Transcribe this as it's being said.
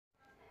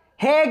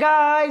Hey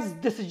guys,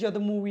 this is your the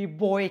movie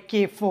boy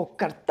K for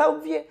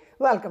कर्तव्य।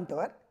 Welcome to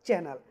our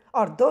channel.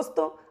 और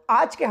दोस्तों,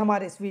 आज के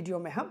हमारे इस वीडियो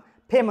में हम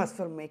फेमस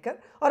फिल्म मेकर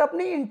और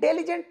अपनी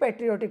इंटेलिजेंट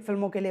पेट्रियोटिक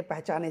फिल्मों के लिए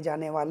पहचाने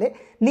जाने वाले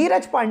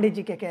नीरज पांडे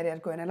जी के कैरियर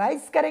को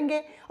एनालाइज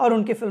करेंगे और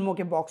उनकी फिल्मों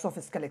के बॉक्स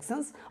ऑफिस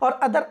कलेक्शंस और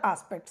अदर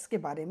एस्पेक्ट्स के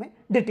बारे में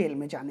डिटेल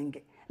में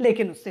जानेंगे।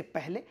 लेकिन उससे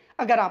पहले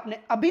अगर आपने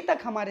अभी तक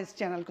हमारे इस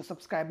चैनल को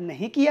सब्सक्राइब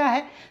नहीं किया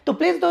है तो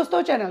प्लीज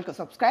दोस्तों चैनल को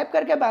सब्सक्राइब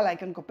करके बेल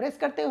आइकन को प्रेस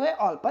करते हुए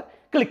ऑल पर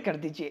क्लिक कर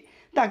दीजिए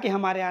ताकि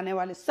हमारे आने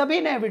वाले सभी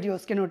नए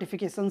वीडियोस के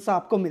नोटिफिकेशंस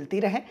आपको मिलती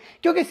रहे,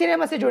 क्योंकि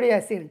सिनेमा से जुड़ी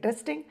ऐसी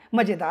इंटरेस्टिंग,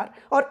 मजेदार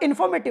और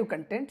इन्फॉर्मेटिव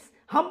कंटेंट्स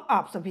हम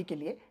आप सभी के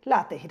लिए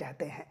लाते ही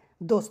रहते हैं।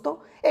 दोस्तों,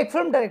 एक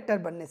फिल्म डायरेक्टर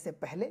बनने से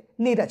पहले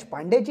नीरज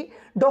पांडे जी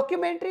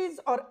डॉक्यूमेंट्रीज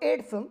और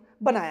एड फिल्म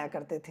बनाया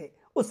करते थे।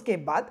 उसके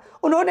बाद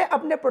उन्होंने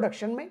अपने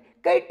प्रोडक्शन में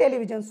कई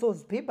टेलीविजन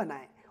शोज भी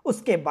बनाए।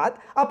 उसके बाद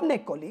अपने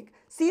कोलीग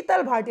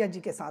शीतल भाटिया जी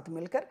के साथ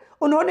मिलकर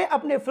उन्होंने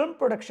अपने film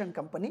production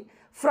company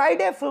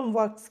Friday film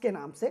works के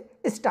नाम से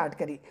स्टार्ट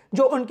करी,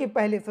 जो उनकी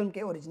पहली फिल्म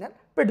के ओरिजिनल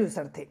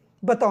प्रोड्यूसर थे।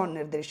 बतौर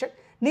निर्देशक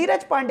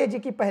नीरज पांडे जी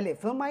की पहली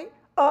फिल्म आई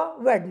अ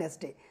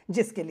वेडनेसडे,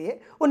 जिसके लिए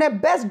उन्हें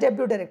बेस्ट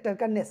डेब्यू डायरेक्टर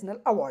का नेशनल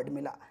अवार्ड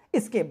मिला।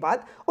 इसके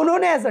बाद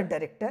उन्होंने as a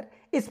director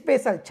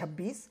special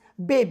 26,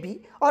 baby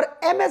और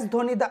MS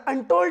Dhoni the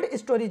untold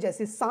story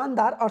जैसी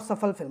शानदार और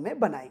सफल फिल्में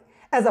बनाई।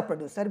 एज अ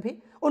प्रोड्यूसर भी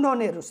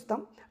उन्होंने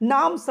रुस्तम,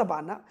 नाम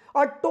शबाना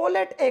और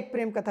टोलेट एक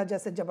प्रेम कथा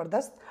जैसे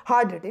जबरदस्त,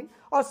 हार्ड हिटिंग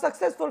और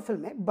सक्सेसफुल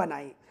फिल्में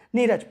बनाई।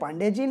 नीरज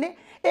पांडे जी ने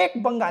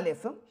एक Bengali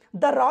film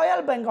the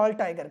royal Bengal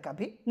tiger का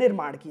भी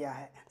निर्माण किया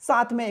है।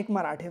 साथ में एक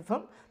मराठी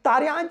फिल्म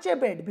तार्यांचे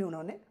बेड भी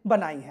उन्होंने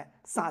बनाई है।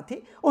 साथ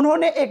ही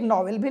उन्होंने एक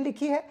नॉवेल भी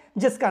लिखी है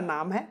जिसका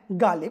नाम है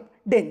गालिब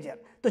डेंजर।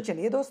 तो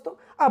चलिए दोस्तों,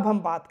 अब हम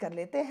बात कर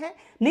लेते हैं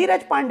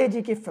नीरज पांडे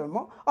जी की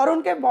फिल्मों और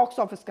उनके बॉक्स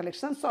ऑफिस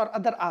कलेक्शंस और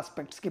अदर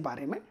एस्पेक्ट्स के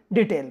बारे में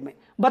डिटेल में।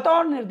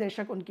 बतौर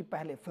निर्देशक उनकी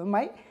पहली फिल्म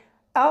आई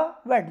अ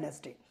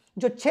वेडनेसडे,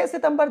 जो 6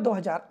 सितंबर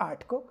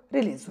 2008 को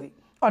रिलीज हुई।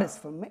 और इस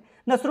फिल्म में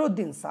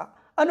नसरुद्दीन शाह,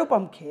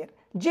 अनुपम खेर,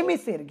 जिमी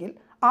शेरगिल,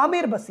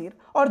 आमिर बशीर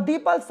और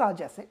दीपल शाह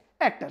जैसे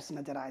एक्टर्स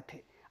नजर आए थे।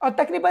 और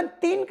तकरीबन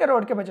 3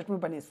 करोड़ के बजट में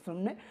बनी इस फिल्म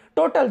ने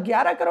टोटल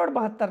 11 करोड़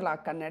 72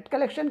 लाख का नेट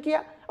कलेक्शन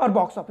किया और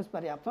बॉक्स ऑफिस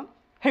पर यह फिल्म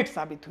हिट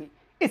साबित हुई।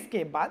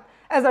 इसके बाद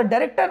एज अ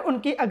डायरेक्टर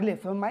उनकी अगली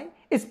फिल्म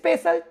आई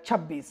स्पेशल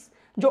 26,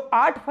 जो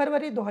 8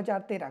 फरवरी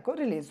 2013 को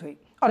रिलीज हुई।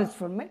 और इस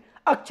फिल्म में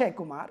अक्षय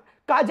कुमार,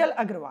 काजल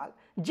अग्रवाल,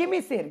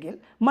 जिमी शेरगिल,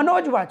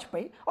 मनोज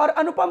वाजपेयी और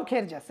अनुपम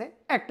खेर जैसे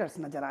एक्टर्स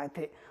नजर आए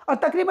थे। और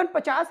तकरीबन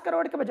 50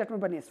 करोड़ के बजट में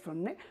बनी इस फिल्म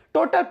ने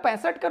टोटल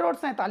 65 करोड़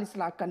 47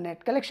 लाख का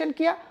नेट कलेक्शन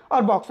किया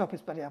और बॉक्स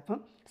ऑफिस पर यह फिल्म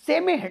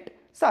सेमी हिट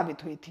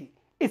साबित हुई थी।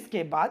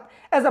 इसके बाद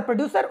एज अ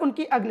प्रोड्यूसर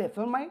उनकी अगली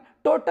फिल्म आई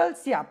टोटल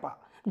स्यापा,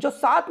 जो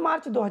 7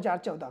 मार्च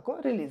 2014 को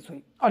रिलीज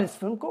हुई। और इस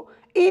फिल्म को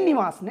ई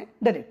निवास ने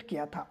डायरेक्ट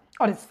किया था।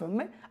 और इस फिल्म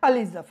में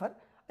अली जफर,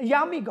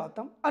 यामी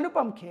गौतम,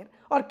 अनुपम खेर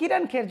और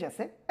किरण खेर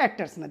जैसे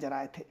एक्टर्स नजर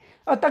आए थे।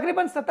 और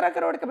तकरीबन 17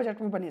 करोड़ के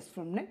बजट में बनी इस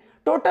फिल्म ने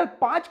टोटल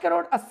 5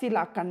 करोड़ 80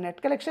 लाख का नेट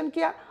कलेक्शन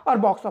किया और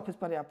बॉक्स ऑफिस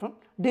पर यह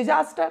फिल्म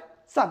डिजास्टर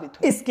साबित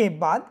हुई। इसके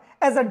बाद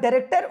एज अ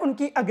डायरेक्टर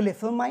उनकी अगली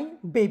फिल्म आई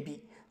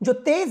बेबी, जो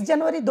 23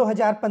 जनवरी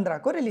 2015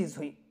 को रिलीज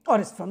हुई।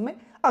 और इस फिल्म में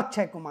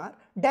अक्षय कुमार,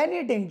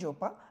 डैनी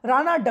डेंगजोपा,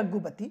 राणा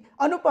डग्गुबती,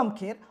 अनुपम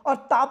खेर और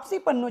तापसी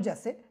पन्नू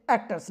जैसे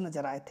एक्टर्स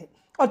नजर आए थे।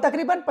 और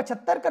तकरीबन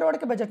 75 करोड़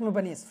के बजट में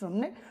बनी इस फिल्म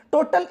ने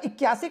टोटल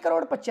 81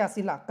 करोड़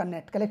 85 लाख का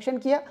नेट कलेक्शन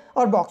किया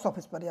और बॉक्स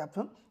ऑफिस पर यह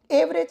फिल्म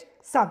एवरेज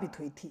साबित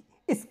हुई थी।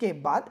 इसके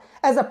बाद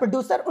एज अ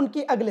प्रोड्यूसर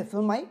उनकी अगली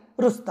फिल्म आई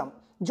रुस्तम,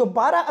 जो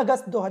 12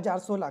 अगस्त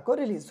 2016 को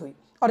रिलीज हुई।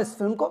 और इस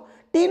फिल्म को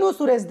टीनू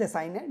सुरेश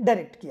देसाई ने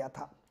डायरेक्ट किया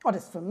था। और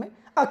इस फिल्म में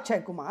अक्षय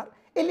कुमार,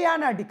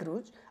 इलियाना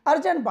डिक्रूज,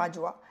 अर्जुन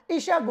बाजवा,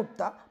 ईशा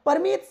गुप्ता,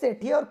 परमीत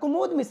सेठी और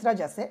कुमुद मिश्रा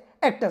जैसे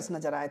एक्टर्स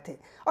नजर आए थे।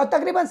 और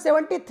तकरीबन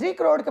 73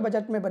 करोड़ के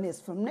बजट में बनी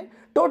इस फिल्म ने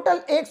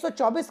टोटल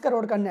 124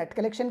 करोड़ का नेट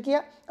कलेक्शन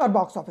किया और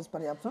बॉक्स ऑफिस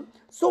पर यह फिल्म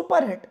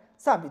सुपर हिट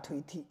साबित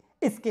हुई थी।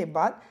 इसके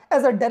बाद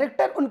एज अ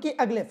डायरेक्टर उनकी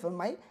अगली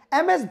film I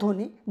MS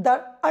Dhoni the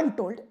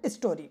untold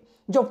story,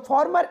 जो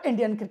former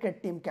Indian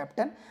cricket team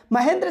captain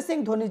Mahendra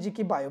Singh Dhoni जी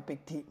की बायोपिक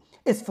थी।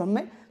 इस फिल्म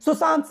में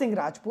सुशांत सिंह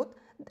राजपूत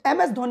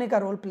MS धोनी का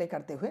रोल प्ले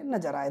करते हुए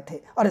नजर आए थे।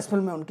 और इस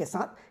फिल्म में उनके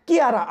साथ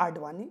कियारा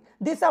आडवाणी,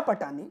 दिशा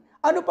पटानी,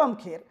 अनुपम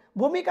खेर,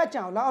 भूमिका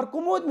चावला और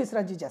कुमुद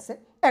मिश्रा जी जैसे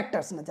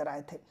एक्टर्स नजर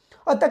आए थे।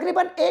 और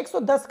तकरीबन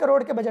 110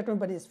 करोड़ के बजट में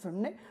बनी इस फिल्म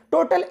ने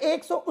टोटल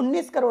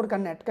 119 करोड़ का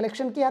नेट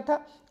कलेक्शन किया था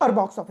और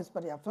बॉक्स ऑफिस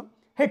पर यह फिल्म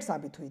हिट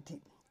साबित हुई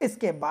थी।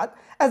 इसके बाद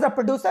एज अ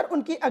प्रोड्यूसर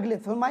उनकी अगली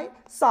फिल्म आई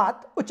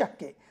 7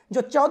 उचक्के,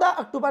 जो 14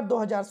 अक्टूबर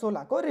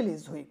 2016 को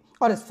रिलीज हुई।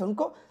 और इस फिल्म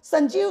को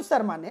संजीव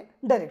शर्मा ने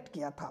डायरेक्ट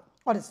किया था।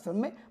 और इस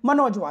फिल्म में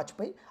मनोज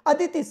वाजपेयी,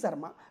 अदिति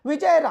शर्मा,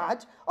 विजय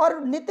राज और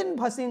नितिन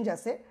भसीन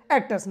जैसे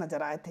एक्टर्स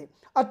नजर आए थे।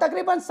 और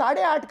तकरीबन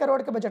 8.5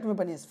 करोड़ के बजट में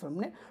बनी इस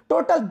फिल्म ने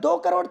टोटल 2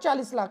 करोड़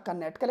 40 लाख का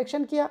नेट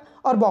कलेक्शन किया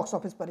और बॉक्स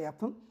ऑफिस पर यह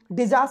फिल्म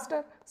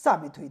डिजास्टर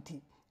साबित हुई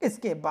थी।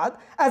 इसके बाद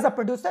एज अ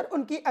प्रोड्यूसर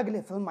उनकी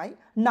अगली फिल्म आई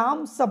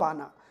नाम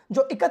शबाना,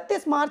 जो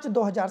 31 मार्च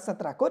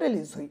 2017 को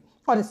रिलीज हुई।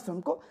 और इस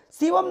फिल्म को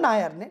शिवम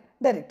नायर ने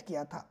डायरेक्ट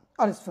किया था।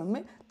 और इस फिल्म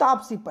में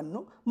तापसी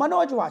पन्नू,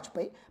 मनोज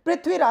वाजपेयी,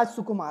 पृथ्वीराज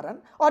सुकुमारन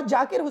और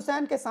जाकिर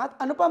हुसैन के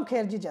साथ अनुपम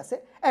खेर जी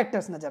जैसे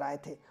एक्टर्स नजर आए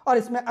थे। और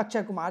इसमें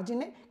अक्षय कुमार जी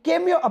ने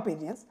कैमियो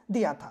अपीयरेंस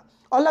दिया था।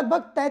 और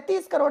लगभग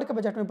 33 करोड़ के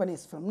बजट में बनी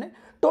इस फिल्म ने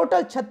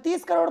टोटल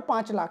 36 करोड़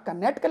 5 लाख का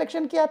नेट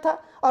कलेक्शन किया था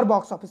और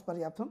बॉक्स ऑफिस पर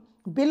यह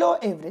फिल्म बिलो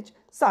एवरेज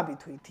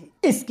साबित हुई थी।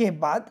 इसके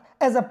बाद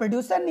as a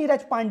producer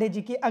Neeraj Pandey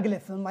ji की अगली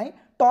फिल्म आई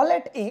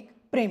टॉयलेट एक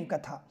प्रेम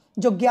कथा,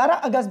 जो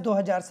 11 अगस्त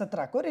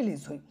 2017 को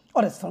रिलीज हुई।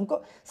 और इस फिल्म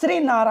को श्री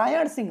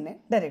नारायण सिंह ने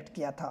डायरेक्ट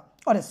किया था।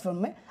 और इस फिल्म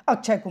में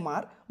अक्षय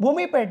कुमार,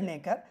 भूमि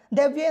पेडनेकर,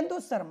 देवेंदु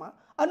शर्मा,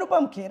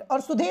 अनुपम खेर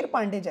और सुधीर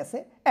पांडे जैसे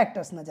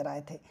एक्टर्स नजर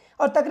आए थे।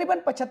 और तकरीबन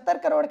 75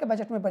 करोड़ के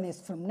बजट में बनी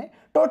इस फिल्म ने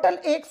टोटल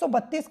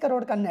 132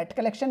 करोड़ का नेट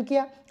कलेक्शन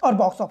किया और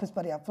बॉक्स ऑफिस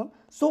पर यह फिल्म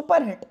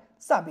सुपरहिट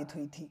साबित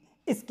हुई थी।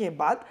 इसके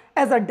बाद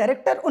एज अ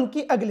डायरेक्टर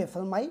उनकी अगली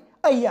फिल्म आई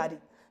अय्यारी,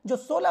 जो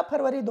 16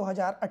 फरवरी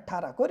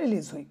 2018 को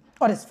रिलीज हुई।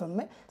 और इस फिल्म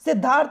में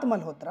सिद्धार्थ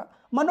मल्होत्रा,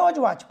 मनोज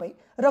वाजपेयी,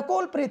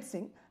 रकुल प्रीत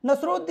सिंह,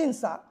 नसरुद्दीन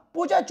शाह,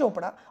 पूजा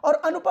चोपड़ा और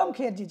अनुपम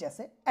खेर जी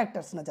जैसे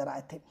एक्टर्स नजर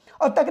आए थे।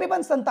 और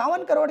तकरीबन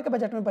 57 करोड़ के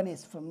बजट में बनी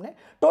इस फिल्म ने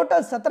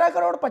टोटल 17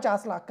 करोड़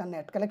 50 लाख का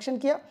नेट कलेक्शन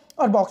किया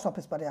और बॉक्स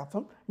ऑफिस पर यह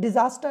फिल्म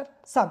डिजास्टर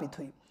साबित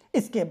हुई।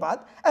 इसके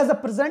बाद एज अ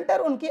प्रेजेंटर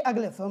उनकी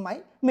अगली फिल्म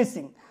आई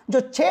मिसिंग,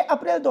 जो 6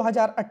 अप्रैल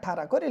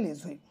 2018 को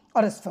रिलीज हुई।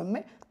 और इस फिल्म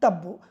में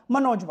तब्बू,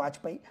 मनोज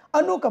वाजपेयी,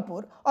 अनु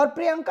कपूर और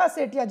प्रियंका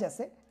सेठिया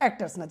जैसे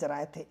एक्टर्स नजर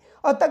आए थे।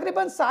 और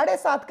तकरीबन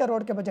 7.5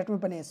 करोड़ के बजट में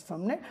बनी इस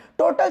फिल्म ने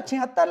टोटल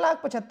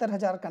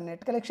 76,75,000 का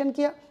नेट कलेक्शन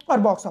किया और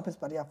बॉक्स ऑफिस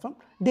पर यह फिल्म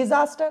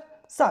डिजास्टर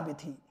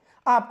साबित हुई।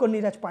 आपको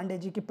नीरज पांडे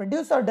जी की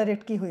प्रोड्यूस और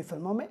डायरेक्ट की हुई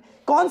फिल्मों में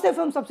कौन सी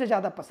फिल्म सबसे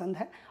ज़्यादा पसंद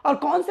है और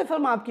कौन सी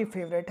फिल्म आपकी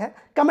फेवरेट है,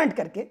 कमेंट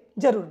करके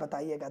जरूर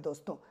बताइएगा।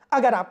 दोस्तों,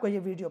 अगर आपको ये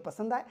वीडियो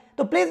पसंद आए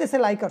तो प्लीज़ इसे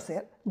लाइक और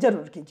शेयर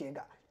जरूर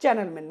कीजिएगा।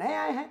 चैनल में नए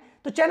आए हैं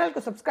तो चैनल को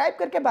सब्सक्राइब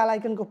करके बेल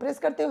आइकन को प्रेस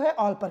करते हुए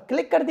ऑल पर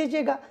क्लिक कर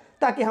दीजिएगा,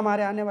 ताकि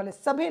हमारे आने वाले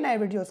सभी नए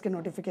वीडियोस के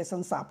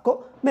नोटिफिकेशंस आपको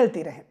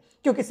मिलती रहें।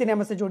 क्योंकि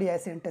सिनेमा से जुड़ी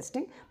ऐसी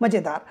इंटरेस्टिंग,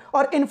 मज़ेदार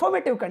और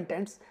इन्फॉर्मेटिव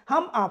कंटेंट्स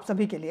हम आप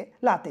सभी के लिए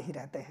लाते ही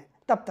रहते हैं।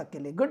 तब तक के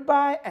लिए good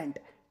bye and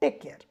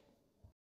take care.